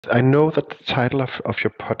I know that the title of your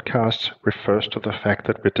podcast refers to the fact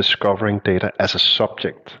that we're discovering data as a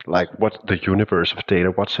subject, like what the universe of data,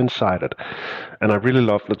 what's inside it. And I really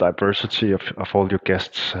love the diversity of all your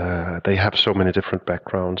guests. They have so many different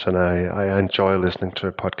backgrounds, and I enjoy listening to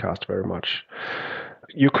a podcast very much.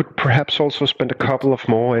 You could perhaps also spend a couple of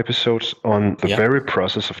more episodes on the Yeah. very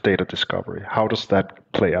process of data discovery. How does that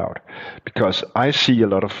play out? Because I see a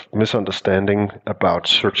lot of misunderstanding about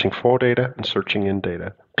searching for data and searching in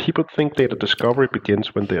data. People think data discovery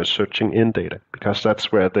begins when they are searching in data, because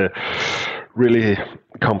that's where the really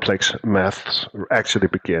complex maths actually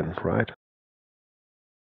begin, right?